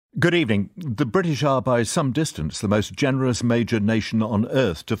Good evening. The British are by some distance the most generous major nation on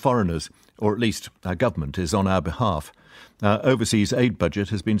earth to foreigners, or at least our government is on our behalf. Our overseas aid budget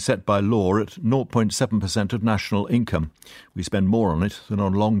has been set by law at 0.7% of national income. We spend more on it than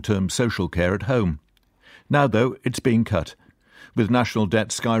on long-term social care at home. Now, though, it's being cut. With national debt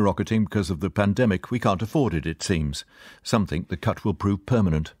skyrocketing because of the pandemic, we can't afford it, it seems. Some think the cut will prove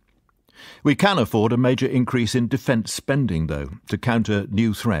permanent. We can afford a major increase in defence spending, though, to counter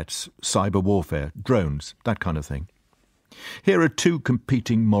new threats, cyber warfare, drones, that kind of thing. Here are two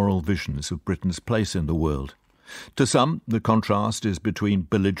competing moral visions of Britain's place in the world. To some, the contrast is between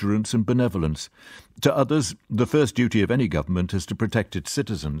belligerence and benevolence. To others, the first duty of any government is to protect its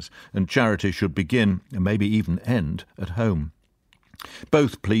citizens, and charity should begin, and maybe even end, at home.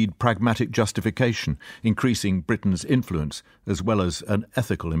 Both plead pragmatic justification, increasing Britain's influence, as well as an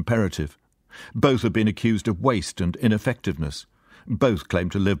ethical imperative. Both have been accused of waste and ineffectiveness. Both claim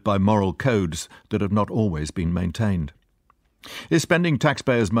to live by moral codes that have not always been maintained. Is spending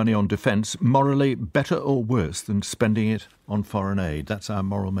taxpayers' money on defence morally better or worse than spending it on foreign aid? That's our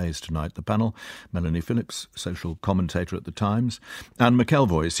moral maze tonight. The panel: Melanie Phillips, social commentator at The Times, Anne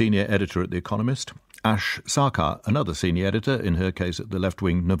McElvoy, senior editor at The Economist, Ash Sarkar, another senior editor, in her case at the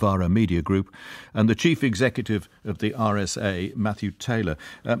left-wing Novara Media Group, and the chief executive of the RSA, Matthew Taylor.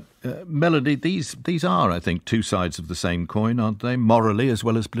 Melanie, these are, I think, two sides of the same coin, aren't they, morally as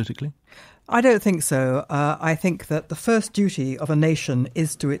well as politically? I don't think so. I think that the first duty of a nation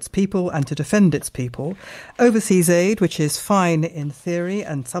is to its people and to defend its people. Overseas aid, which is fine in theory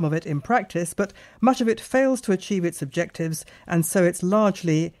and some of it in practice, but much of it fails to achieve its objectives, and so it's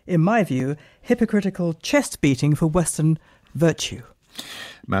largely, in my view, hypocritical chest-beating for Western virtue.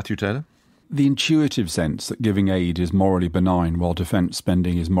 Matthew Taylor? The intuitive sense that giving aid is morally benign while defence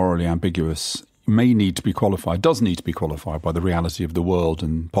spending is morally ambiguous does need to be qualified by the reality of the world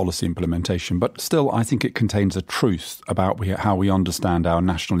and policy implementation, but still I think it contains a truth about how we understand our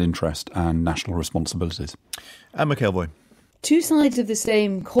national interest and national responsibilities. Anne McElvoy. Two sides of the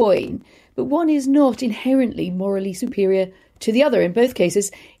same coin, but one is not inherently morally superior to the other. In both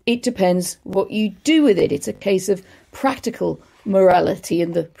cases, it depends what you do with it. It's a case of practical morality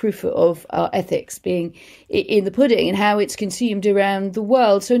and the proof of our ethics being in the pudding and how it's consumed around the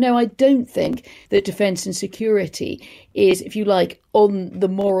world. So no, I don't think that defence and security is, if you like, on the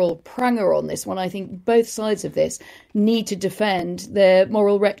moral pranger on this one. I think both sides of this need to defend their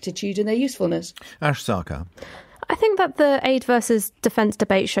moral rectitude and their usefulness. Ash Sarkar. I think that the aid versus defence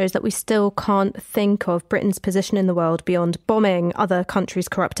debate shows that we still can't think of Britain's position in the world beyond bombing other countries'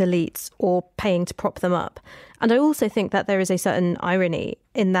 corrupt elites or paying to prop them up. And I also think that there is a certain irony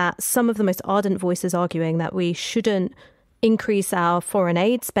in that some of the most ardent voices arguing that we shouldn't increase our foreign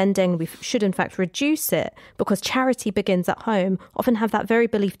aid spending, we should in fact reduce it because charity begins at home, often have that very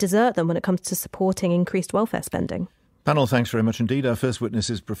belief desert them when it comes to supporting increased welfare spending. Panel, thanks very much indeed. Our first witness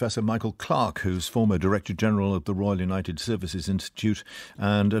is Professor Michael Clarke, who's former Director General of the Royal United Services Institute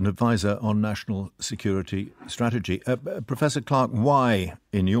and an advisor on national security strategy. Professor Clarke, why,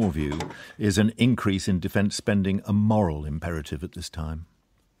 in your view, is an increase in defence spending a moral imperative at this time?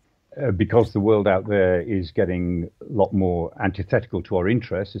 Because the world out there is getting a lot more antithetical to our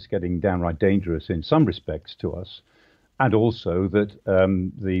interests. It's getting downright dangerous in some respects to us. And also that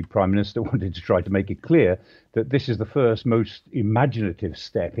the Prime Minister wanted to try to make it clear that this is the first most imaginative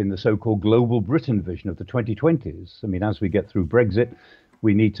step in the so-called global Britain vision of the 2020s. I mean, as we get through Brexit,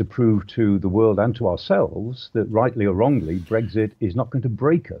 we need to prove to the world and to ourselves that, rightly or wrongly, Brexit is not going to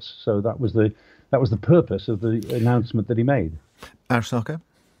break us. So that was the purpose of the announcement that he made. Ash Sarkar?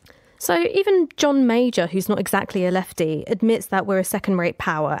 So even John Major, who's not exactly a lefty, admits that we're a second-rate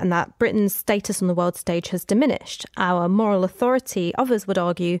power and that Britain's status on the world stage has diminished. Our moral authority, others would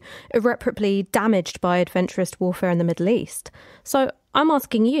argue, irreparably damaged by adventurous warfare in the Middle East. So I'm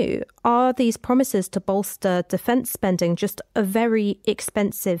asking you, are these promises to bolster defence spending just a very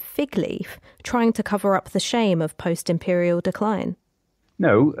expensive fig leaf, trying to cover up the shame of post-imperial decline?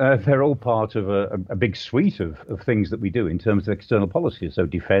 No, they're all part of a big suite of things that we do in terms of external policy. So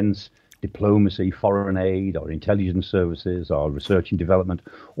defence, diplomacy, foreign aid, our intelligence services, our research and development,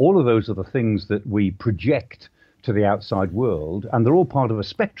 all of those are the things that we project to the outside world, and they're all part of a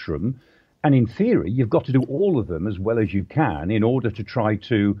spectrum. And in theory, you've got to do all of them as well as you can in order to try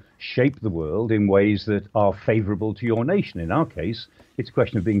to shape the world in ways that are favourable to your nation. In our case, it's a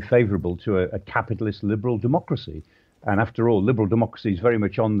question of being favourable to a capitalist liberal democracy. And after all, liberal democracy is very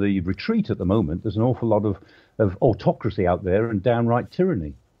much on the retreat at the moment. There's an awful lot of autocracy out there and downright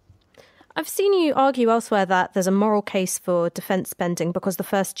tyranny. I've seen you argue elsewhere that there's a moral case for defence spending because the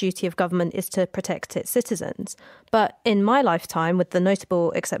first duty of government is to protect its citizens. But in my lifetime, with the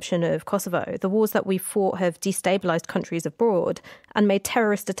notable exception of Kosovo, the wars that we've fought have destabilised countries abroad and made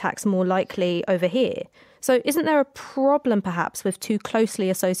terrorist attacks more likely over here. So isn't there a problem, perhaps, with too closely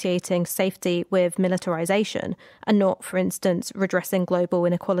associating safety with militarisation and not, for instance, redressing global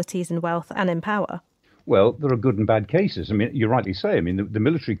inequalities in wealth and in power? Well, there are good and bad cases. I mean, you rightly say, I mean, the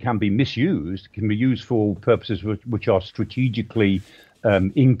military can be misused, can be used for purposes which are strategically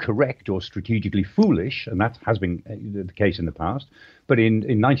incorrect or strategically foolish, and that has been the case in the past. But in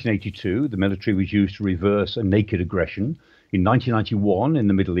 1982, the military was used to reverse a naked aggression. In 1991, in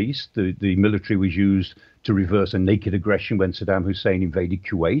the Middle East, the military was used to reverse a naked aggression when Saddam Hussein invaded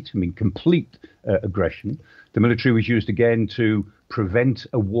Kuwait. I mean, complete aggression. The military was used again to prevent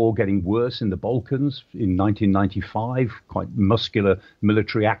a war getting worse in the Balkans in 1995, quite muscular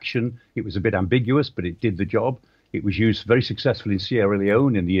military action. It was a bit ambiguous, but it did the job. It was used very successfully in Sierra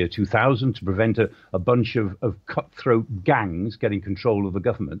Leone in the year 2000 to prevent a bunch of cutthroat gangs getting control of the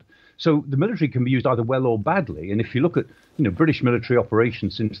government. So the military can be used either well or badly. And if you look at British military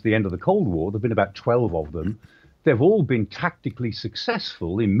operations since the end of the Cold War, there have been about 12 of them. They've all been tactically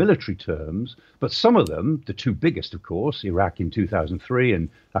successful in military terms, but some of them, the two biggest, of course, Iraq in 2003 and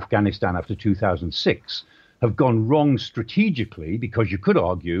Afghanistan after 2006, have gone wrong strategically because you could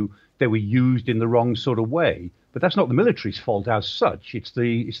argue they were used in the wrong sort of way. But that's not the military's fault as such. It's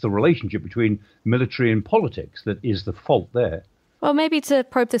the relationship between military and politics that is the fault there. Well, maybe to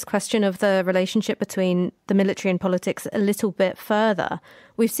probe this question of the relationship between the military and politics a little bit further,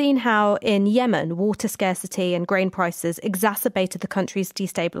 we've seen how in Yemen, water scarcity and grain prices exacerbated the country's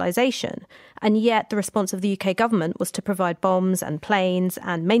destabilisation. And yet the response of the UK government was to provide bombs and planes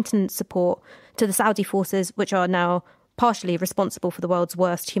and maintenance support to the Saudi forces, which are now partially responsible for the world's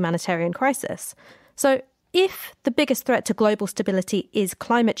worst humanitarian crisis. So if the biggest threat to global stability is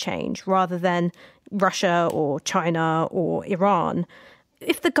climate change rather than Russia or China or Iran,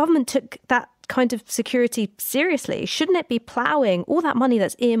 if the government took that kind of security seriously, shouldn't it be ploughing all that money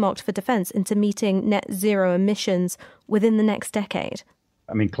that's earmarked for defence into meeting net zero emissions within the next decade?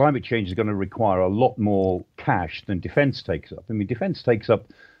 I mean, climate change is going to require a lot more cash than defence takes up. I mean, defence takes up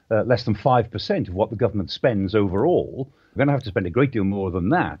less than 5% of what the government spends overall. We're going to have to spend a great deal more than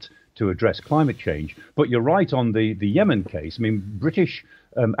that to address climate change. But you're right on the Yemen case. I mean, British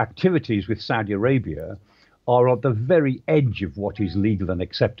activities with Saudi Arabia are at the very edge of what is legal and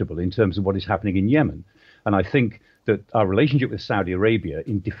acceptable in terms of what is happening in Yemen. And I think that our relationship with Saudi Arabia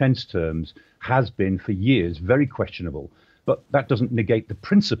in defence terms has been for years very questionable. But that doesn't negate the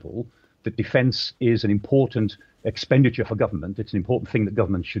principle that defence is an important expenditure for government. It's an important thing that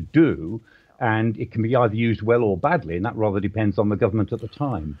government should do. And it can be either used well or badly, and that rather depends on the government at the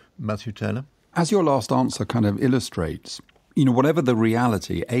time. Matthew Turner? As your last answer kind of illustrates, whatever the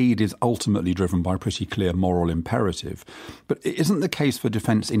reality, aid is ultimately driven by a pretty clear moral imperative. But isn't the case for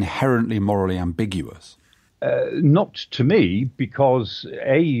defence inherently morally ambiguous? Not to me, because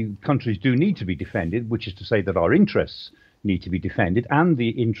countries do need to be defended, which is to say that our interests need to be defended and the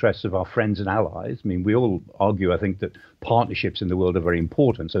interests of our friends and allies. I mean, we all argue, I think, that partnerships in the world are very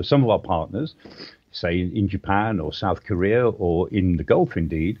important. So some of our partners, say in Japan or South Korea or in the Gulf,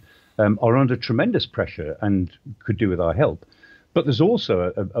 indeed, are under tremendous pressure and could do with our help. But there's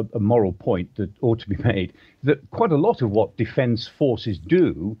also a moral point that ought to be made that quite a lot of what defence forces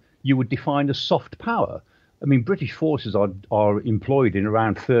do, you would define as soft power. I mean, British forces are employed in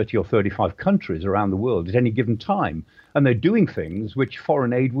around 30 or 35 countries around the world at any given time. And they're doing things which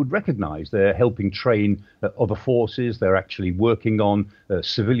foreign aid would recognise. They're helping train other forces. They're actually working on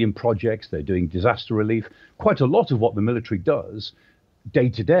civilian projects. They're doing disaster relief. Quite a lot of what the military does day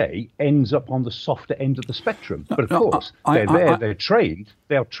to day ends up on the softer end of the spectrum. But of course, they're trained.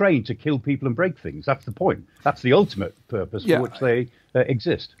 They are trained to kill people and break things. That's the point. That's the ultimate purpose for which they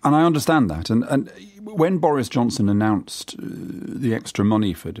exist. And I understand that. And when Boris Johnson announced the extra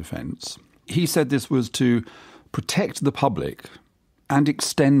money for defence, he said this was to protect the public and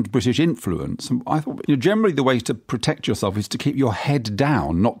extend British influence. And I thought, generally the way to protect yourself is to keep your head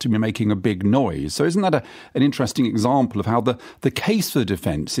down, not to be making a big noise. So isn't that an interesting example of how the case for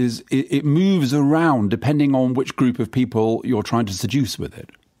defence is, it moves around depending on which group of people you're trying to seduce with it?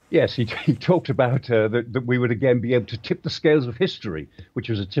 Yes, he talked about that we would again be able to tip the scales of history, which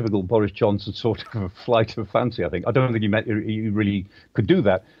was a typical Boris Johnson sort of a flight of fancy, I think. I don't think he really could do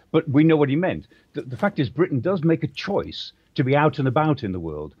that, but we know what he meant. The fact is, Britain does make a choice to be out and about in the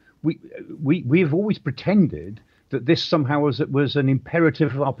world. We have always pretended that this somehow was an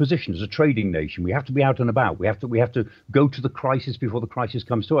imperative of our position as a trading nation. We have to be out and about. We have to go to the crisis before the crisis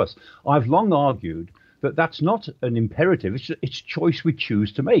comes to us. I've long argued that that's not an imperative. It's a choice we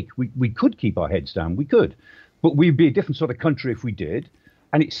choose to make. We could keep our heads down. We could. But we'd be a different sort of country if we did.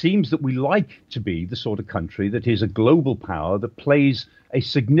 And it seems that we like to be the sort of country that is a global power that plays a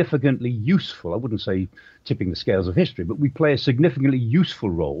significantly useful, I wouldn't say tipping the scales of history, but we play a significantly useful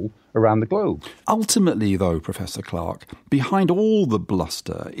role around the globe. Ultimately, though, Professor Clark, behind all the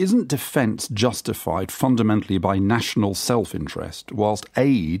bluster, isn't defence justified fundamentally by national self-interest, whilst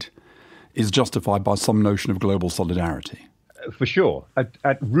aid is justified by some notion of global solidarity? For sure.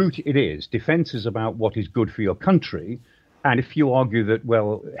 At root, it is. Defence is about what is good for your country. And if you argue that,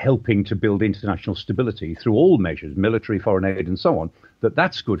 well, helping to build international stability through all measures, military, foreign aid and so on,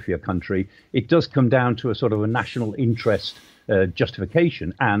 that's good for your country, it does come down to a sort of a national interest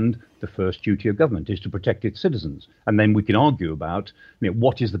justification. And the first duty of government is to protect its citizens. And then we can argue about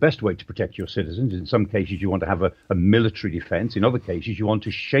what is the best way to protect your citizens. In some cases, you want to have a military defence. In other cases, you want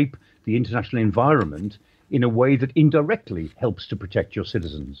to shape the international environment in a way that indirectly helps to protect your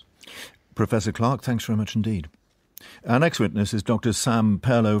citizens. Professor Clark, thanks very much indeed. Our next witness is Dr. Sam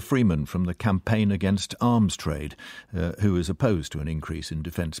Perlow-Freeman from the Campaign Against Arms Trade, who is opposed to an increase in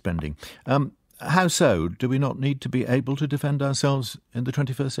defence spending. How so? Do we not need to be able to defend ourselves in the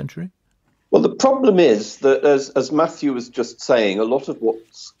 21st century? Well, the problem is that, as Matthew was just saying, a lot of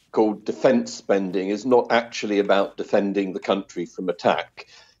what's called defence spending is not actually about defending the country from attack.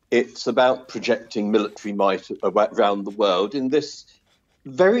 It's about projecting military might around the world in this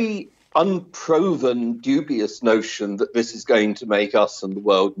very unproven, dubious notion that this is going to make us and the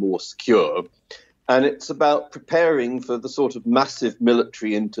world more secure. And it's about preparing for the sort of massive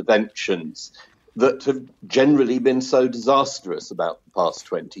military interventions that have generally been so disastrous about the past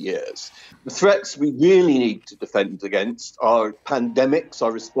 20 years. The threats we really need to defend against are pandemics.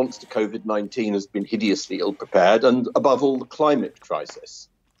 Our response to COVID-19 has been hideously ill-prepared, and above all, the climate crisis.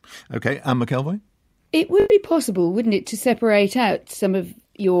 OK, Anne McElvoy? It would be possible, wouldn't it, to separate out some of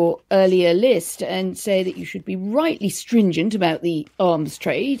your earlier list and say that you should be rightly stringent about the arms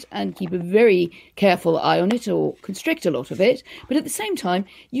trade and keep a very careful eye on it or constrict a lot of it. But at the same time,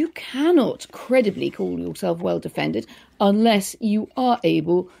 you cannot credibly call yourself well defended unless you are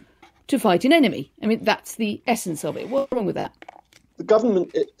able to fight an enemy. I mean, that's the essence of it. What's wrong with that? The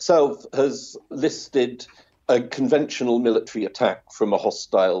government itself has listed a conventional military attack from a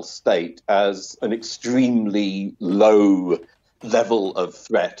hostile state as an extremely low level of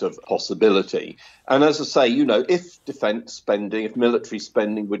threat, of possibility. And as I say, if defence spending, if military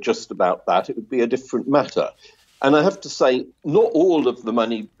spending were just about that, it would be a different matter. And I have to say, not all of the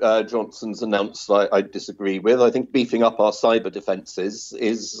money Johnson's announced I disagree with. I think beefing up our cyber defences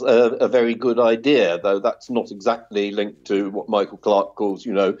is a very good idea, though that's not exactly linked to what Michael Clark calls,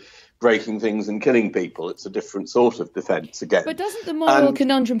 breaking things and killing people. It's a different sort of defence again. But doesn't the moral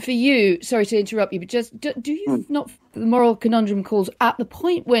conundrum for you, sorry to interrupt you, but just do you not, the moral conundrum calls at the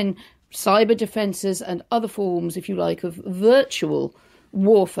point when cyber defences and other forms, if you like, of virtual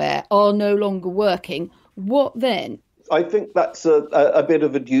warfare are no longer working, what then? I think that's a bit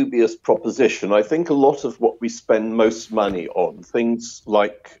of a dubious proposition. I think a lot of what we spend most money on, things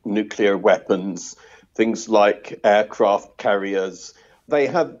like nuclear weapons, things like aircraft carriers, they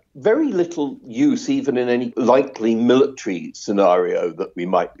have very little use even in any likely military scenario that we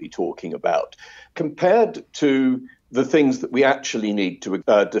might be talking about, compared to the things that we actually need to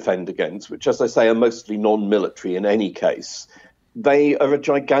defend against, which, as I say, are mostly non-military in any case. They are a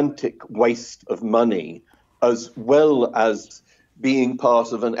gigantic waste of money, as well as being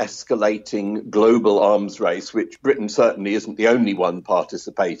part of an escalating global arms race, which Britain certainly isn't the only one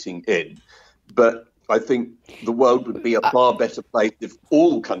participating in. But I think the world would be a far better place if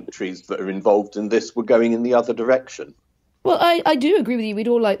all countries that are involved in this were going in the other direction. Well, I do agree with you. We'd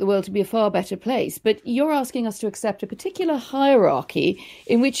all like the world to be a far better place. But you're asking us to accept a particular hierarchy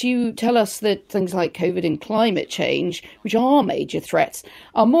in which you tell us that things like COVID and climate change, which are major threats,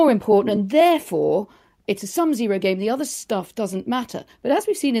 are more important. And therefore, it's a sum-zero game. The other stuff doesn't matter. But as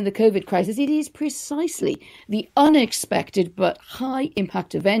we've seen in the COVID crisis, it is precisely the unexpected but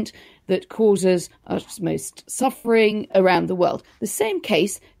high-impact event that causes us most suffering around the world. The same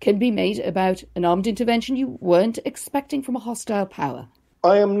case can be made about an armed intervention you weren't expecting from a hostile power.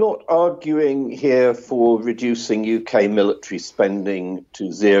 I am not arguing here for reducing UK military spending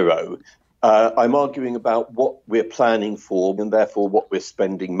to zero. I'm arguing about what we're planning for and therefore what we're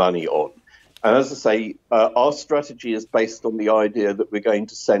spending money on. And as I say, our strategy is based on the idea that we're going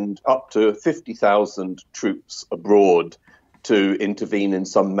to send up to 50,000 troops abroad to intervene in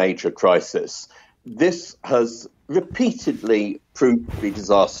some major crisis. this has repeatedly proved to be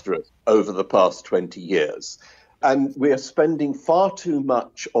disastrous over the past 20 years. And we are spending far too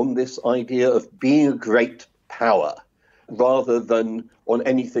much on this idea of being a great power rather than on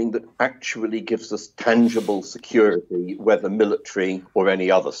anything that actually gives us tangible security, whether military or any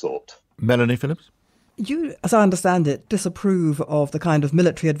other sort. Melanie Phillips? You, as I understand it, disapprove of the kind of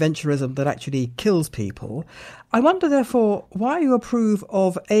military adventurism that actually kills people. I wonder, therefore, why you approve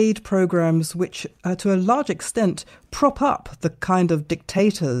of aid programmes which, to a large extent, prop up the kind of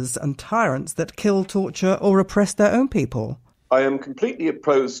dictators and tyrants that kill, torture or repress their own people. I am completely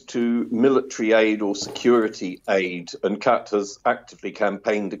opposed to military aid or security aid, and Kat has actively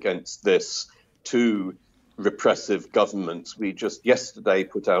campaigned against this to repressive governments. We just yesterday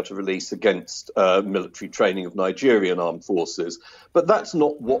put out a release against military training of Nigerian armed forces. But that's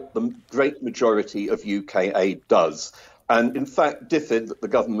not what the great majority of UK aid does. And in fact, DFID, that the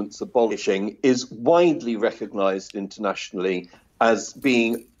government's abolishing, is widely recognised internationally as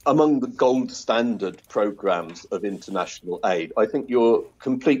being among the gold standard programmes of international aid. I think you're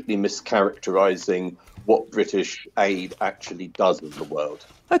completely mischaracterising what British aid actually does in the world.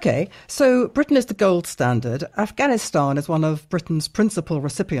 OK, so Britain is the gold standard. Afghanistan is one of Britain's principal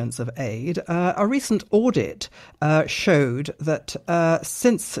recipients of aid. A recent audit showed that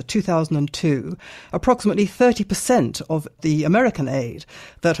since 2002, approximately 30% of the American aid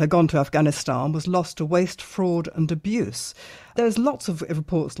that had gone to Afghanistan was lost to waste, fraud and abuse. There's lots of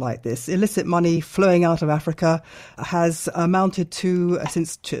reports like this. Illicit money flowing out of Africa has amounted to, in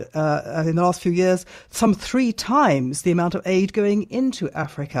the last few years, some 3 times the amount of aid going into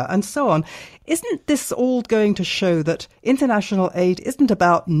Africa, and so on. Isn't this all going to show that international aid isn't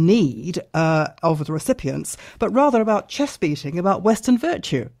about need of the recipients, but rather about chest beating, about Western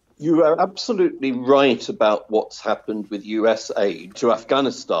virtue? You are absolutely right about what's happened with US aid to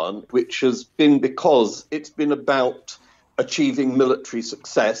Afghanistan, which has been because it's been about achieving military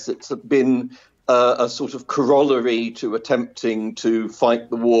success. It's been a sort of corollary to attempting to fight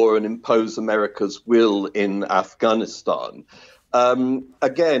the war and impose America's will in Afghanistan.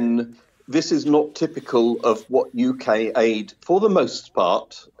 Again, this is not typical of what UK aid, for the most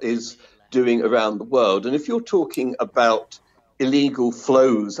part, is doing around the world. And if you're talking about illegal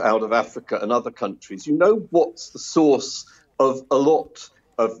flows out of Africa and other countries, you know what's the source of a lot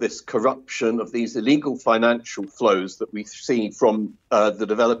of this corruption, of these illegal financial flows that we see from the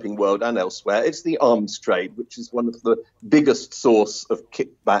developing world and elsewhere. It's the arms trade, which is one of the biggest source of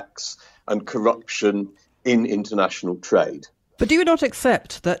kickbacks and corruption in international trade. But do you not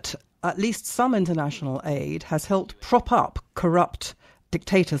accept that at least some international aid has helped prop up corrupt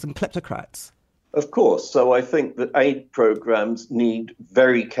dictators and kleptocrats? Of course. So I think that aid programs need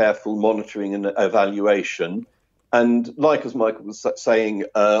very careful monitoring and evaluation. And like as Michael was saying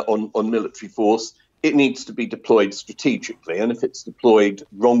on military force, it needs to be deployed strategically. And if it's deployed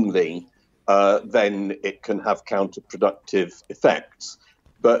wrongly, then it can have counterproductive effects.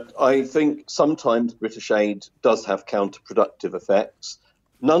 But I think sometimes British aid does have counterproductive effects.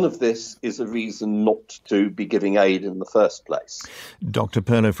 None of this is a reason not to be giving aid in the first place. Dr.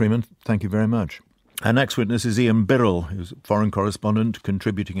 Perlo Freeman, thank you very much. Our next witness is Ian Birrell, who's foreign correspondent,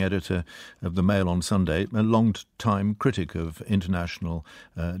 contributing editor of The Mail on Sunday, a long-time critic of international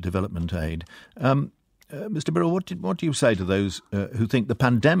development aid. Mr. Birrell, what do you say to those who think the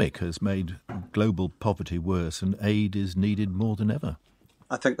pandemic has made global poverty worse and aid is needed more than ever?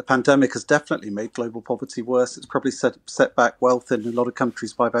 I think the pandemic has definitely made global poverty worse. It's probably set back wealth in a lot of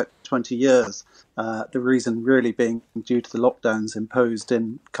countries by about 20 years. The reason really being due to the lockdowns imposed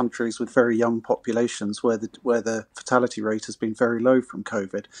in countries with very young populations where the fatality rate has been very low from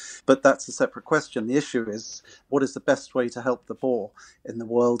COVID. But that's a separate question. The issue is, what is the best way to help the poor in the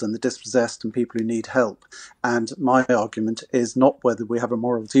world and the dispossessed and people who need help? And my argument is not whether we have a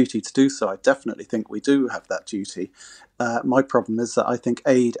moral duty to do so. I definitely think we do have that duty. My problem is that I think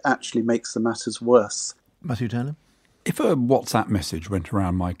aid actually makes the matters worse. Matthew Taylor? If a WhatsApp message went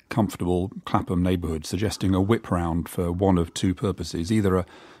around my comfortable Clapham neighbourhood suggesting a whip round for one of 2 purposes, either a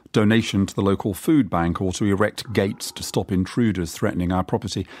donation to the local food bank or to erect gates to stop intruders threatening our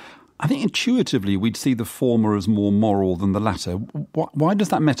property, I think intuitively we'd see the former as more moral than the latter. Why does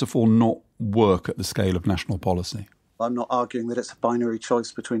that metaphor not work at the scale of national policy? I'm not arguing that it's a binary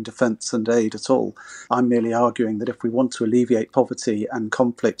choice between defence and aid at all. I'm merely arguing that if we want to alleviate poverty and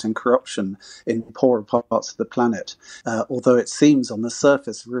conflict and corruption in poorer parts of the planet, although it seems on the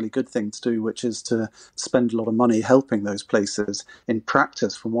surface a really good thing to do, which is to spend a lot of money helping those places, in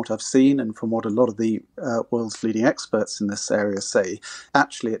practice, from what I've seen and from what a lot of the world's leading experts in this area say,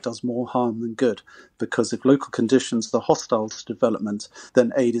 actually it does more harm than good. because if local conditions are hostile to development,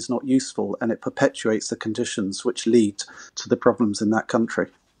 then aid is not useful and it perpetuates the conditions which lead to the problems in that country.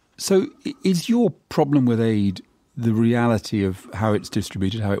 So is your problem with aid the reality of how it's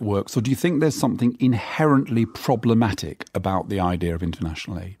distributed, how it works, or do you think there's something inherently problematic about the idea of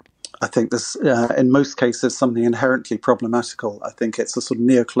international aid? I think there's, in most cases, something inherently problematical. I think it's a sort of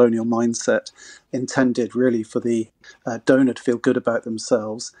neo-colonial mindset intended really for the donor to feel good about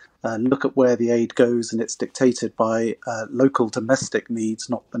themselves, look at where the aid goes, and it's dictated by local domestic needs,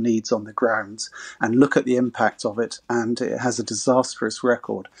 not the needs on the ground, and look at the impact of it, and it has a disastrous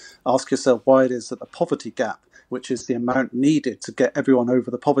record. Ask yourself why it is that the poverty gap, which is the amount needed to get everyone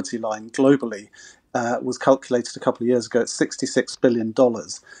over the poverty line globally, was calculated a couple of years ago at $66 billion.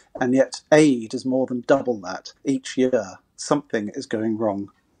 And yet aid is more than double that each year. Something is going wrong.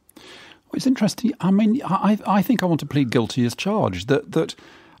 Well, it's interesting. I mean, I think I want to plead guilty as charged that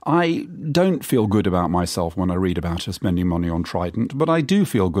I don't feel good about myself when I read about us spending money on Trident, but I do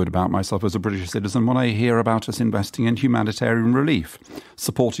feel good about myself as a British citizen when I hear about us investing in humanitarian relief,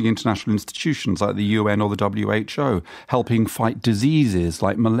 supporting international institutions like the UN or the WHO, helping fight diseases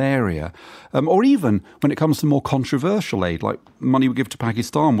like malaria, or even when it comes to more controversial aid, like money we give to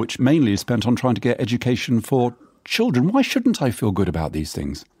Pakistan, which mainly is spent on trying to get education for children. Why shouldn't I feel good about these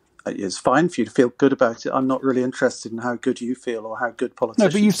things? It's fine for you to feel good about it. I'm not really interested in how good you feel or how good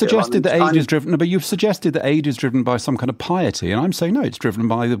politicians feel. No, but you've suggested that aid is driven. No, but you've suggested that aid is driven by some kind of piety, and I'm saying no, it's driven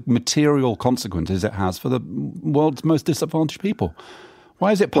by the material consequences it has for the world's most disadvantaged people.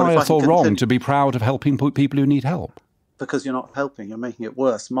 Why is it pious or wrong to be proud of helping people who need help? Because you're not helping, you're making it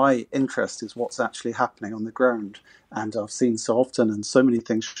worse. My interest is what's actually happening on the ground. And I've seen so often, and so many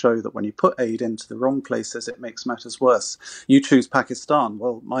things show that when you put aid into the wrong places, it makes matters worse. You choose Pakistan.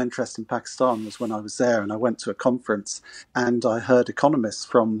 Well, my interest in Pakistan was when I was there and I went to a conference and I heard economists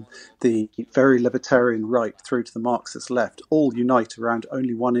from the very libertarian right through to the Marxist left all unite around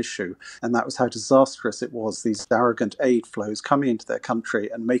only one issue, and that was how disastrous it was, these arrogant aid flows coming into their country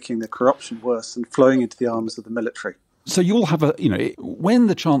and making the corruption worse and flowing into the arms of the military. So you'll have when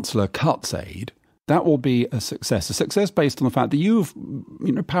the Chancellor cuts aid, that will be a success based on the fact that you've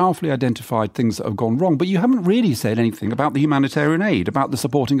powerfully identified things that have gone wrong, but you haven't really said anything about the humanitarian aid, about the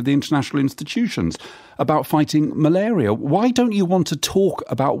supporting of the international institutions, about fighting malaria. Why don't you want to talk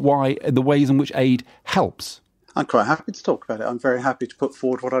about the ways in which aid helps? I'm quite happy to talk about it. I'm very happy to put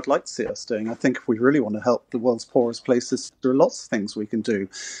forward what I'd like to see us doing. I think if we really want to help the world's poorest places, there are lots of things we can do.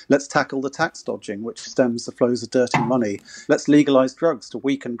 Let's tackle the tax dodging, which stems the flows of dirty money. Let's legalise drugs to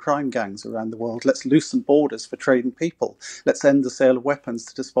weaken crime gangs around the world. Let's loosen borders for trade in people. Let's end the sale of weapons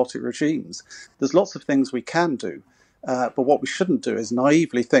to despotic regimes. There's lots of things we can do. But what we shouldn't do is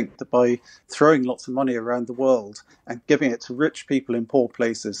naively think that by throwing lots of money around the world and giving it to rich people in poor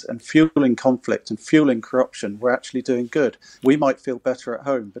places and fueling conflict and fueling corruption, we're actually doing good. We might feel better at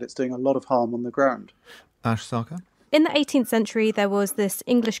home, but it's doing a lot of harm on the ground. Ash Sarkar? In the 18th century, there was this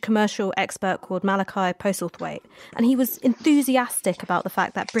English commercial expert called Malachi Postlethwaite, and he was enthusiastic about the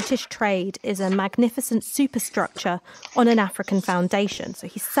fact that British trade is a magnificent superstructure on an African foundation. So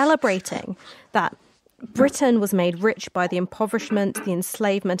he's celebrating that Britain was made rich by the impoverishment, the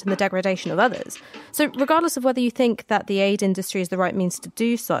enslavement and the degradation of others. So regardless of whether you think that the aid industry is the right means to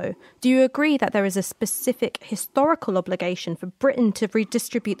do so, do you agree that there is a specific historical obligation for Britain to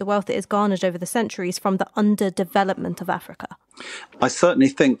redistribute the wealth it has garnered over the centuries from the underdevelopment of Africa? I certainly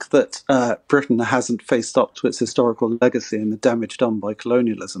think that Britain hasn't faced up to its historical legacy and the damage done by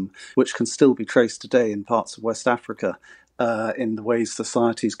colonialism, which can still be traced today in parts of West Africa. In the ways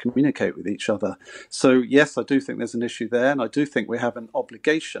societies communicate with each other. So, yes, I do think there's an issue there, and I do think we have an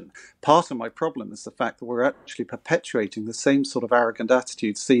obligation. Part of my problem is the fact that we're actually perpetuating the same sort of arrogant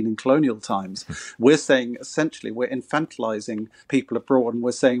attitude seen in colonial times. We're saying, essentially, we're infantilizing people abroad, and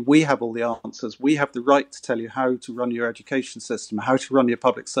we're saying we have all the answers. We have the right to tell you how to run your education system, how to run your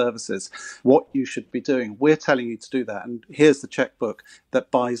public services, what you should be doing. We're telling you to do that, and here's the checkbook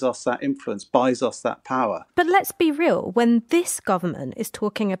that buys us that influence, buys us that power. But let's be real, when this government is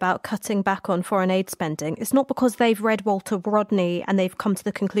talking about cutting back on foreign aid spending, it's not because they've read Walter Rodney and they've come to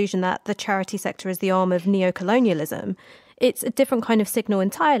the conclusion that the charity sector is the arm of neo-colonialism. It's a different kind of signal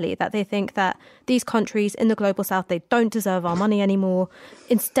entirely, that they think that these countries in the global south, they don't deserve our money anymore.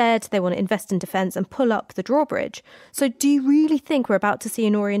 Instead, they want to invest in defence and pull up the drawbridge. So do you really think we're about to see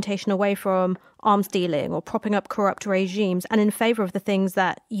an orientation away from arms dealing or propping up corrupt regimes and in favour of the things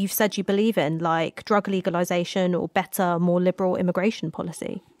that you've said you believe in, like drug legalisation or better, more liberal immigration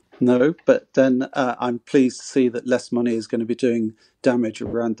policy? No, but then I'm pleased to see that less money is going to be doing damage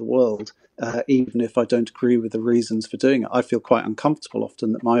around the world, even if I don't agree with the reasons for doing it. I feel quite uncomfortable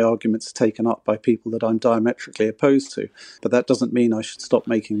often that my arguments are taken up by people that I'm diametrically opposed to, but that doesn't mean I should stop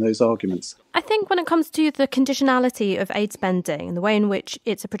making those arguments. I think when it comes to the conditionality of aid spending and the way in which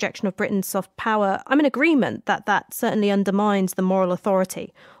it's a projection of Britain's soft power, I'm in agreement that that certainly undermines the moral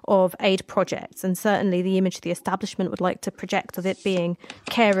authority of aid projects, and certainly the image the establishment would like to project of it being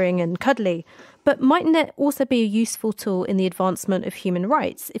caring and cuddly. But mightn't it also be a useful tool in the advancement of human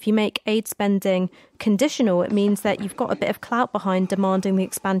rights? If you make aid spending conditional, it means that you've got a bit of clout behind demanding the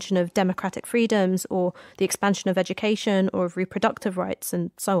expansion of democratic freedoms or the expansion of education or of reproductive rights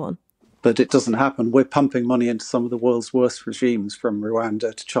and so on. But it doesn't happen. We're pumping money into some of the world's worst regimes, from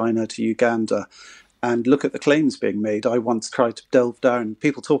Rwanda to China to Uganda. And look at the claims being made. I once tried to delve down.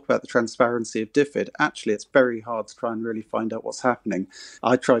 People talk about the transparency of DFID. Actually, it's very hard to try and really find out what's happening.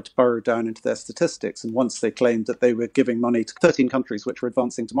 I tried to burrow down into their statistics, and once they claimed that they were giving money to 13 countries which were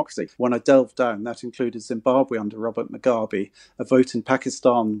advancing democracy. When I delved down, that included Zimbabwe under Robert Mugabe, a vote in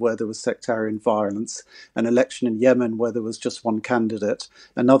Pakistan where there was sectarian violence, an election in Yemen where there was just one candidate,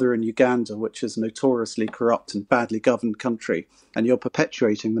 another in Uganda, which is a notoriously corrupt and badly governed country. And you're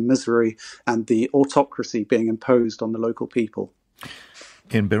perpetuating the misery and the autocracy being imposed on the local people.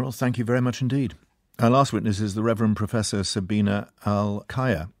 Ian Birrell, thank you very much indeed. Our last witness is the Reverend Professor Sabina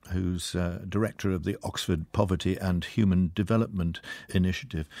Al-Kaya, who's director of the Oxford Poverty and Human Development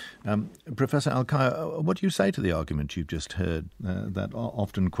Initiative. Professor Al-Kaya, what do you say to the argument you've just heard, that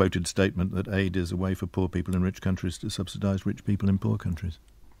often quoted statement that aid is a way for poor people in rich countries to subsidise rich people in poor countries?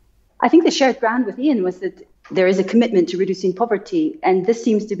 I think the shared ground with Ian was that there is a commitment to reducing poverty, and this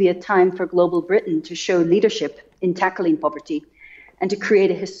seems to be a time for global Britain to show leadership in tackling poverty and to create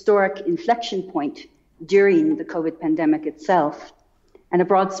a historic inflection point during the COVID pandemic itself. And a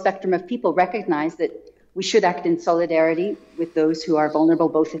broad spectrum of people recognize that we should act in solidarity with those who are vulnerable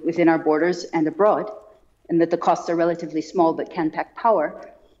both within our borders and abroad, and that the costs are relatively small but can pack power.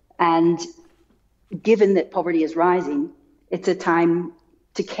 And given that poverty is rising, it's a time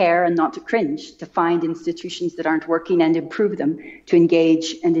to care and not to cringe, to find institutions that aren't working and improve them, to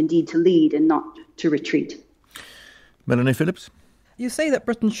engage and indeed to lead and not to retreat. Melanie Phillips? You say that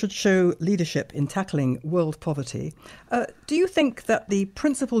Britain should show leadership in tackling world poverty. Do you think that the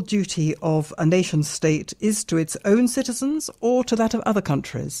principal duty of a nation state is to its own citizens or to that of other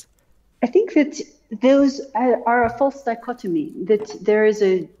countries? I think that those are a false dichotomy, that there is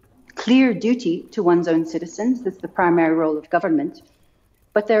a clear duty to one's own citizens. That's the primary role of government.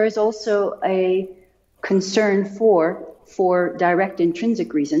 But there is also a concern for direct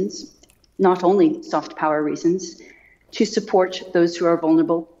intrinsic reasons, not only soft power reasons, to support those who are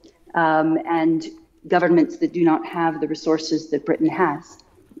vulnerable and governments that do not have the resources that Britain has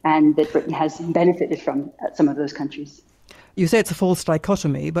and that Britain has benefited from some of those countries. You say it's a false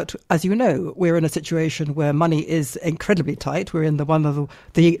dichotomy, but as you know, we're in a situation where money is incredibly tight. We're in one of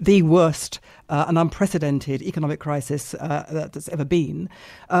the worst and unprecedented economic crisis that's ever been.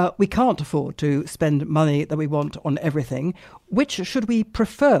 We can't afford to spend money that we want on everything. Which should we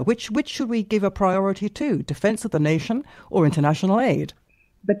prefer? Which should we give a priority to? Defence of the nation or international aid?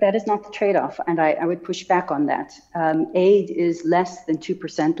 But that is not the trade-off, and I would push back on that. Aid is less than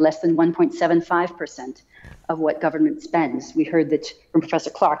 2%, less than 1.75% of what government spends. We heard that from Professor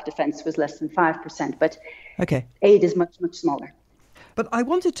Clark, defence was less than 5%, but aid is much, much smaller. But I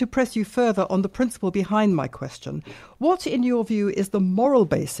wanted to press you further on the principle behind my question. What, in your view, is the moral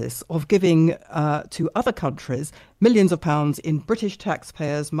basis of giving to other countries millions of pounds in British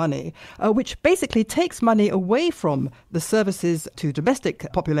taxpayers' money, which basically takes money away from the services to domestic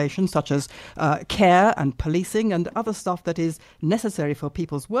populations, such as care and policing and other stuff that is necessary for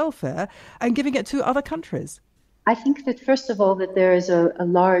people's welfare, and giving it to other countries? I think that, first of all, that there is a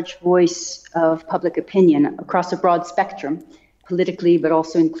large voice of public opinion across a broad spectrum, politically, but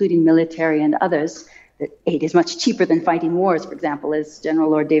also including military and others, that aid is much cheaper than fighting wars, for example, as General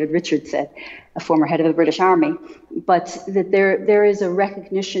Lord David Richards said, a former head of the British Army. But that there is a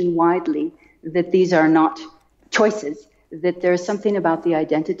recognition widely that these are not choices, that there is something about the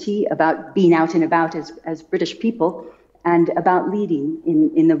identity, about being out and about as British people, and about leading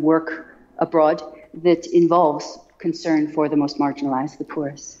in the work abroad that involves concern for the most marginalized, the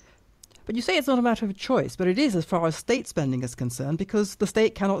poorest. But you say it's not a matter of choice, but it is as far as state spending is concerned, because the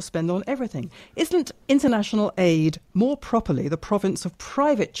state cannot spend on everything. Isn't international aid more properly the province of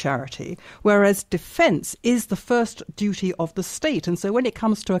private charity, whereas defence is the first duty of the state? And so when it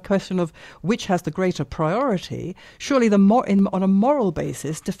comes to a question of which has the greater priority, surely on a moral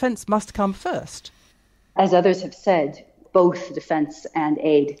basis, defence must come first. As others have said, both defence and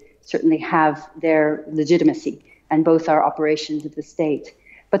aid certainly have their legitimacy. and both are operations of the state.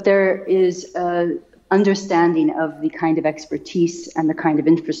 But there is an understanding of the kind of expertise and the kind of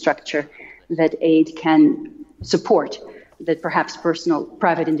infrastructure that aid can support that perhaps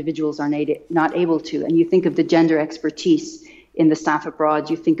private individuals are not able to. And you think of the gender expertise in the staff abroad,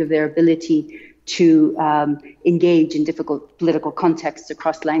 you think of their ability to engage in difficult political contexts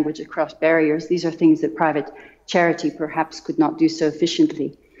across language, across barriers. These are things that private charity perhaps could not do so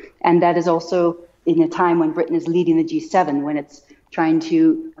efficiently. And that is also in a time when Britain is leading the G7, when it's trying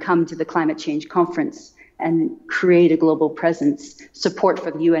to come to the climate change conference and create a global presence. Support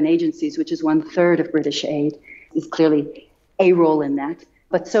for the UN agencies, which is 1/3 of British aid, is clearly a role in that.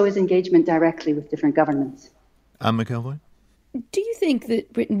 But so is engagement directly with different governments. Anne McElvoy? Do you think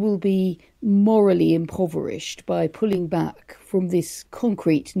that Britain will be morally impoverished by pulling back from this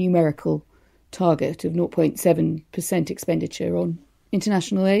concrete numerical target of 0.7% expenditure on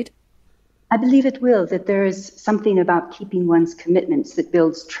international aid? I believe it will, that there is something about keeping one's commitments that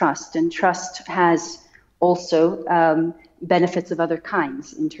builds trust, and trust has also benefits of other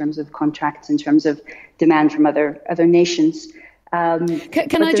kinds in terms of contracts, in terms of demand from other nations.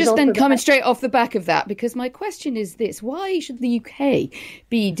 Can I just then comment straight off the back of that? Because my question is this: why should the UK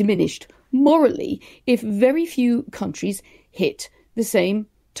be diminished morally if very few countries hit the same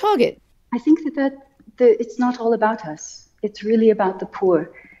target? I think that it's not all about us. It's really about the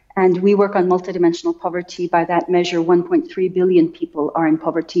poor. And we work on multidimensional poverty. By that measure, 1.3 billion people are in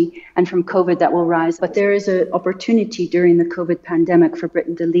poverty. And from COVID, that will rise. But there is an opportunity during the COVID pandemic for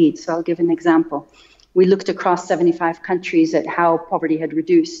Britain to lead. So I'll give an example. We looked across 75 countries at how poverty had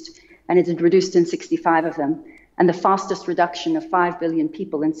reduced, and it had reduced in 65 of them. And the fastest reduction of 5 billion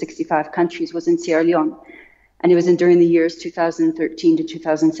people in 65 countries was in Sierra Leone. And it was during the years 2013 to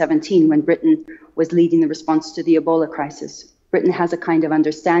 2017 when Britain was leading the response to the Ebola crisis. Britain has a kind of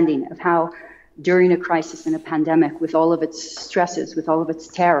understanding of how, during a crisis and a pandemic, with all of its stresses, with all of its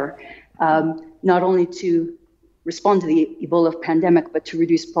terror, not only to respond to the Ebola pandemic, but to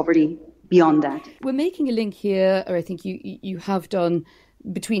reduce poverty beyond that. We're making a link here, or I think you have done,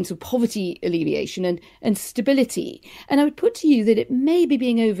 between sort of poverty alleviation and stability. And I would put to you that it may be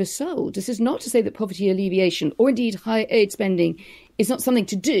being oversold. This is not to say that poverty alleviation, or indeed high aid spending, is not something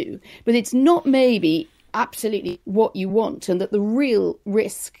to do, but it's not maybe absolutely what you want, and that the real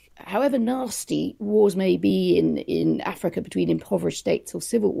risk, however nasty wars may be in Africa between impoverished states or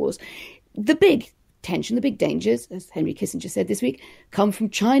civil wars, the big tension, the big dangers, as Henry Kissinger said this week, come from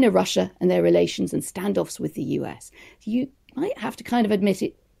China, Russia and their relations and standoffs with the US. You might have to kind of admit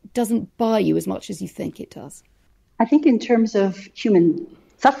it doesn't buy you as much as you think it does. I think in terms of human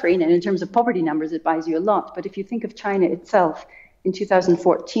suffering and in terms of poverty numbers, it buys you a lot. But if you think of China itself, in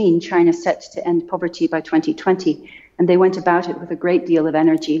 2014, China set to end poverty by 2020, and they went about it with a great deal of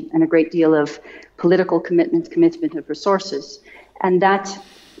energy and a great deal of political commitment of resources. And that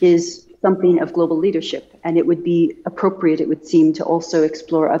is something of global leadership, and it would be appropriate, it would seem, to also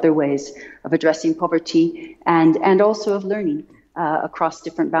explore other ways of addressing poverty and also of learning across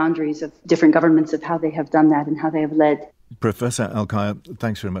different boundaries of different governments of how they have done that and how they have led. Professor Al-Kaya,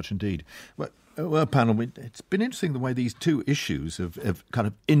 thanks very much indeed. Well, panel, it's been interesting the way these two issues have kind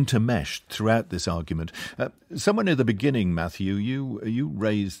of intermeshed throughout this argument. Somewhere near the beginning, Matthew, you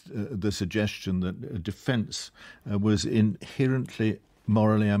raised the suggestion that defence was inherently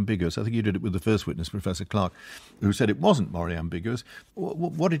morally ambiguous. I think you did it with the first witness, Professor Clark, who said it wasn't morally ambiguous.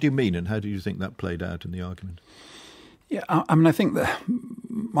 What did you mean, and how do you think that played out in the argument? Yeah, I mean, I think that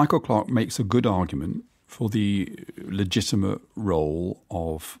Michael Clark makes a good argument for the legitimate role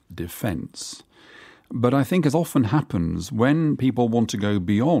of defence. But I think, as often happens, when people want to go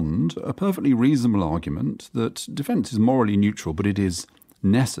beyond a perfectly reasonable argument that defence is morally neutral, but it is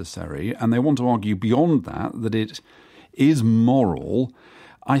necessary, and they want to argue beyond that it is moral,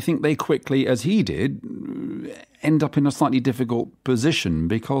 I think they quickly, as he did, end up in a slightly difficult position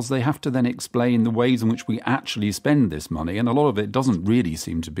because they have to then explain the ways in which we actually spend this money. And a lot of it doesn't really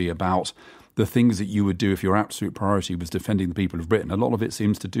seem to be about the things that you would do if your absolute priority was defending the people of Britain. A lot of it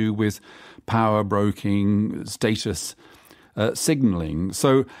seems to do with power broking, status signalling.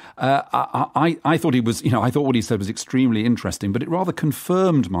 So I thought I thought what he said was extremely interesting, but it rather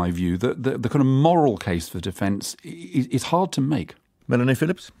confirmed my view that the kind of moral case for defence is hard to make. Melanie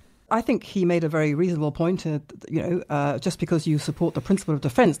Phillips? I think he made a very reasonable point. Just because you support the principle of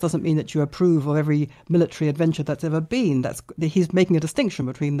defence doesn't mean that you approve of every military adventure that's ever been. He's making a distinction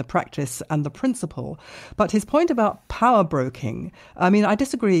between the practice and the principle. But his point about power broking, I mean, I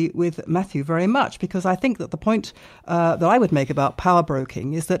disagree with Matthew very much, because I think that the point that I would make about power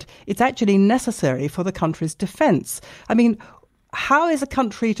broking is that it's actually necessary for the country's defence. I mean, how is a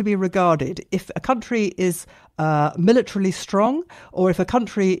country to be regarded if a country is militarily strong, or if a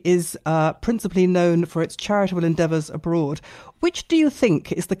country is principally known for its charitable endeavours abroad, which do you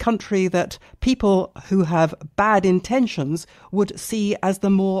think is the country that people who have bad intentions would see as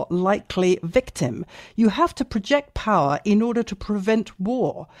the more likely victim? You have to project power in order to prevent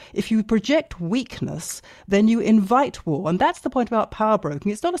war. If you project weakness, then you invite war. And that's the point about power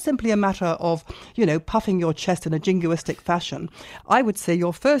broking. It's not simply a matter of, puffing your chest in a jingoistic fashion. I would say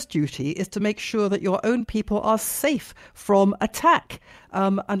your first duty is to make sure that your own people are safe from attack.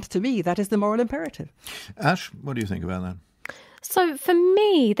 And to me, that is the moral imperative. Ash, what do you think about that? So for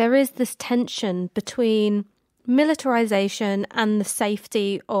me, there is this tension between militarisation and the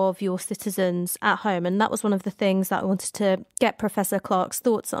safety of your citizens at home. And that was one of the things that I wanted to get Professor Clark's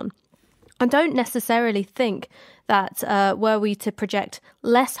thoughts on. I don't necessarily think that were we to project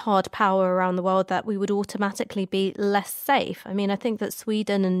less hard power around the world, that we would automatically be less safe. I mean, I think that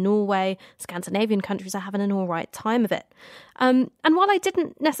Sweden and Norway, Scandinavian countries, are having an all right time of it. And while I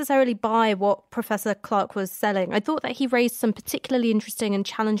didn't necessarily buy what Professor Clark was selling, I thought that he raised some particularly interesting and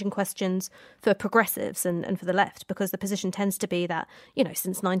challenging questions for progressives and for the left, because the position tends to be that,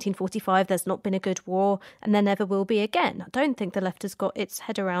 since 1945, there's not been a good war and there never will be again. I don't think the left has got its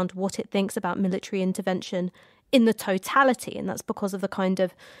head around what it thinks about military intervention in the totality, and that's because of the kind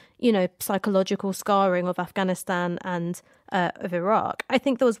of, psychological scarring of Afghanistan and of Iraq. I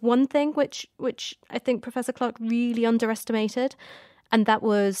think there was one thing which I think Professor Clark really underestimated, and that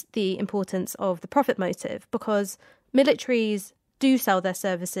was the importance of the profit motive, because militaries do sell their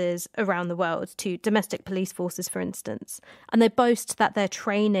services around the world to domestic police forces, for instance, and they boast that their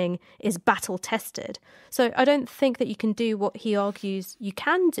training is battle-tested. So I don't think that you can do what he argues you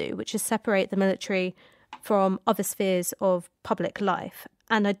can do, which is separate the military from other spheres of public life.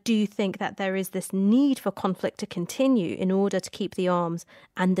 And I do think that there is this need for conflict to continue in order to keep the arms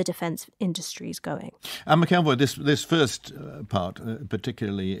and the defence industries going. And McElroy, this first part,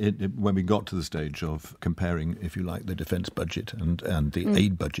 particularly when we got to the stage of comparing, if you like, the defence budget and the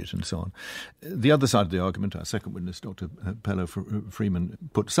aid budget and so on, the other side of the argument, our second witness, Dr. Pello Freeman,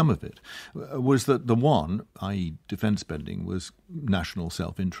 put some of it, was that the one, i.e. defence spending, was national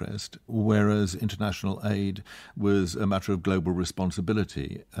self-interest, whereas international aid was a matter of global responsibility.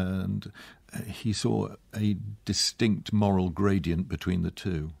 And he saw a distinct moral gradient between the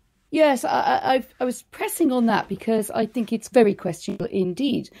two. Yes, I was pressing on that because I think it's very questionable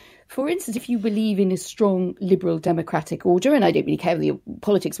indeed. For instance, if you believe in a strong liberal democratic order, and I don't really care the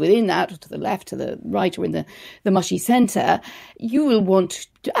politics within that, or to the left, to the right, or in the mushy centre, you will want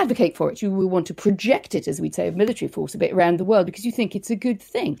to advocate for it. You will want to project it, as we'd say, of military force a bit around the world, because you think it's a good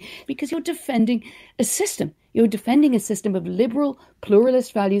thing, because you're defending a system. You're defending a system of liberal,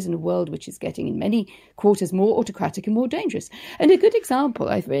 pluralist values in a world which is getting in many quarters more autocratic and more dangerous. And a good example,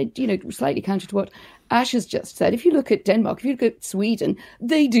 I've read, slightly counter to what Ash has just said, if you look at Denmark, if you look at Sweden,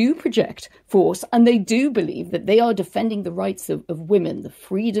 they do project force and they do believe that they are defending the rights of women, the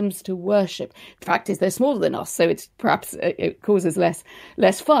freedoms to worship. The fact is they're smaller than us, so it's perhaps it causes less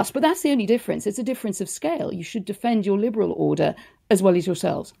fuss. But that's the only difference. It's a difference of scale. You should defend your liberal order as well as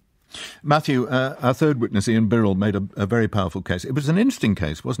yourselves. Matthew, our third witness, Ian Birrell, made a very powerful case. It was an interesting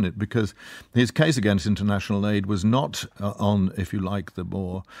case, wasn't it? Because his case against international aid was not on, if you like, the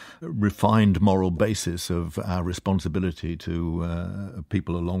more refined moral basis of our responsibility to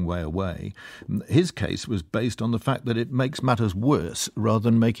people a long way away. His case was based on the fact that it makes matters worse rather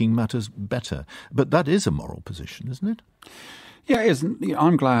than making matters better. But that is a moral position, isn't it? Yeah, it is.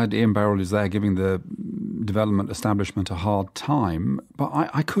 I'm glad Ian Birrell is there giving the development establishment a hard time, but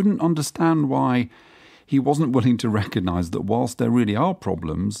I couldn't understand why he wasn't willing to recognise that whilst there really are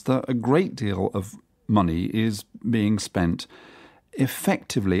problems, that a great deal of money is being spent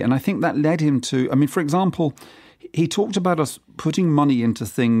effectively. And I think that led him to, for example, he talked about us putting money into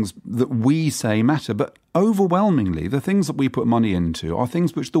things that we say matter, but overwhelmingly the things that we put money into are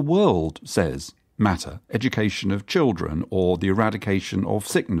things which the world says matter. Education of children, or the eradication of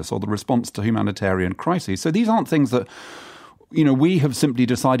sickness, or the response to humanitarian crises. So these aren't things that, we have simply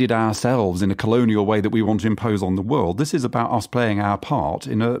decided ourselves in a colonial way that we want to impose on the world. This is about us playing our part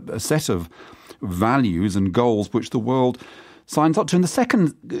in a set of values and goals which the world signs up to. And the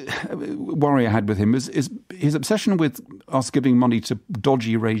second worry I had with him is his obsession with us giving money to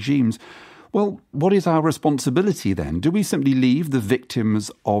dodgy regimes. Well, what is our responsibility then? Do we simply leave the victims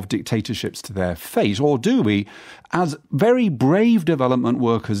of dictatorships to their fate, or do we, as very brave development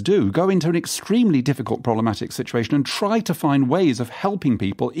workers do, go into an extremely difficult, problematic situation and try to find ways of helping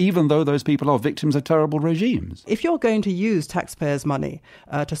people, even though those people are victims of terrible regimes? If you're going to use taxpayers' money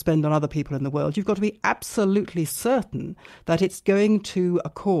to spend on other people in the world, you've got to be absolutely certain that it's going to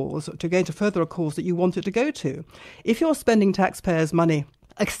further a cause that you want it to go to. If you're spending taxpayers' money,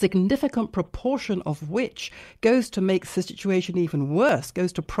 a significant proportion of which goes to make the situation even worse,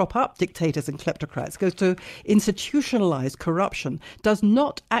 goes to prop up dictators and kleptocrats, goes to institutionalize corruption, does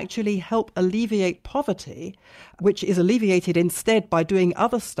not actually help alleviate poverty, which is alleviated instead by doing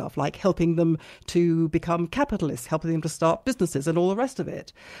other stuff like helping them to become capitalists, helping them to start businesses and all the rest of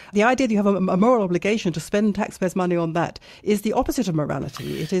it. The idea that you have a moral obligation to spend taxpayers' money on that is the opposite of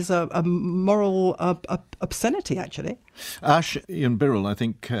morality. It is a moral obscenity, actually. Ash, Ian Birrell, I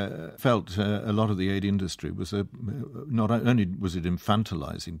think, felt a lot of the aid industry was not only was it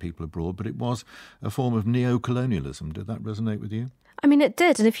infantilizing people abroad, but it was a form of neo-colonialism. Did that resonate with you? I mean, it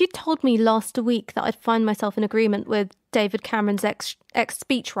did. And if you told me last week that I'd find myself in agreement with David Cameron's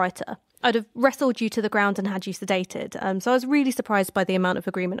ex-speechwriter, I'd have wrestled you to the ground and had you sedated. So I was really surprised by the amount of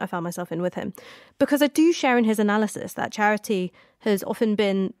agreement I found myself in with him. Because I do share in his analysis that charity has often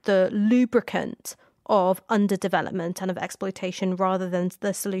been the lubricant of underdevelopment and of exploitation rather than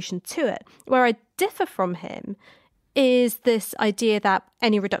the solution to it. Where I differ from him is this idea that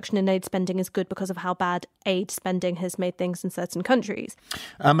any reduction in aid spending is good because of how bad aid spending has made things in certain countries.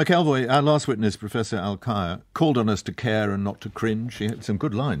 McElvoy, our last witness, Professor Al-Kaya, called on us to care and not to cringe. She had some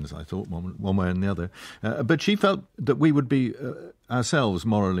good lines, I thought, one way and the other. But she felt that we would be ourselves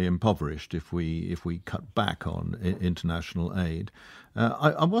morally impoverished if we cut back on international aid.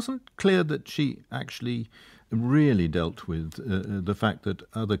 I wasn't clear that she actually really dealt with the fact that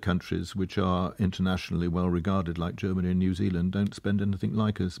other countries which are internationally well regarded, like Germany and New Zealand, don't spend anything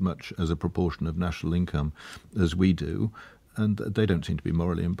like as much as a proportion of national income as we do, and they don't seem to be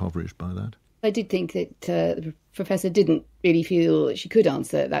morally impoverished by that. I did think that the professor didn't really feel she could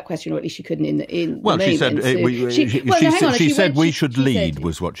answer that question, or at least she couldn't in well, the she moment. said she said we should lead,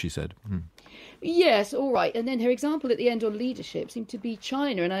 was what she said. Yes, all right. And then her example at the end on leadership seemed to be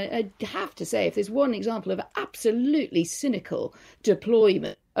China. And I have to say, if there's one example of absolutely cynical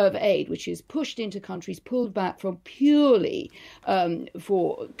deployment of aid, which is pushed into countries, pulled back from purely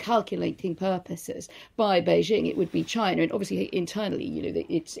for calculating purposes by Beijing, it would be China. And obviously internally,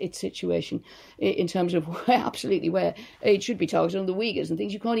 its situation in terms of where aid should be targeted on the Uyghurs and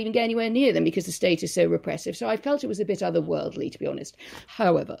things, you can't even get anywhere near them because the state is so repressive. So I felt it was a bit otherworldly, to be honest.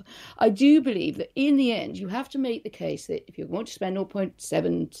 However, I do believe that in the end, you have to make the case that if you're going to spend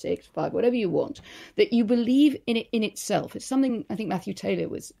 0.765, whatever you want, that you believe in it in itself. It's something I think Matthew Taylor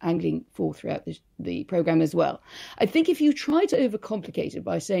was angling for throughout the programme as well. I think if you try to overcomplicate it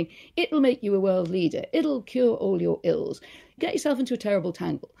by saying it'll make you a world leader, it'll cure all your ills, get yourself into a terrible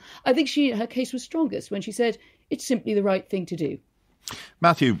tangle. I think her case was strongest when she said it's simply the right thing to do.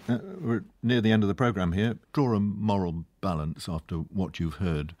 Matthew, we're near the end of the programme here. Draw a moral balance after what you've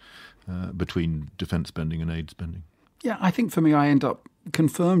heard between defence spending and aid spending. Yeah, I think for me, I end up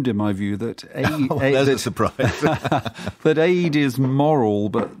confirmed in my view that there's a surprise. that aid is moral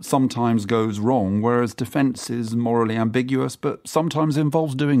but sometimes goes wrong, whereas defence is morally ambiguous but sometimes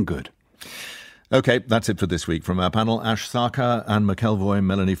involves doing good. OK, that's it for this week. From our panel, Ash Sarkar, Anne McElvoy,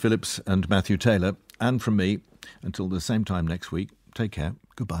 Melanie Phillips and Matthew Taylor. And from me, until the same time next week, take care.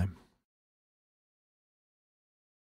 Goodbye.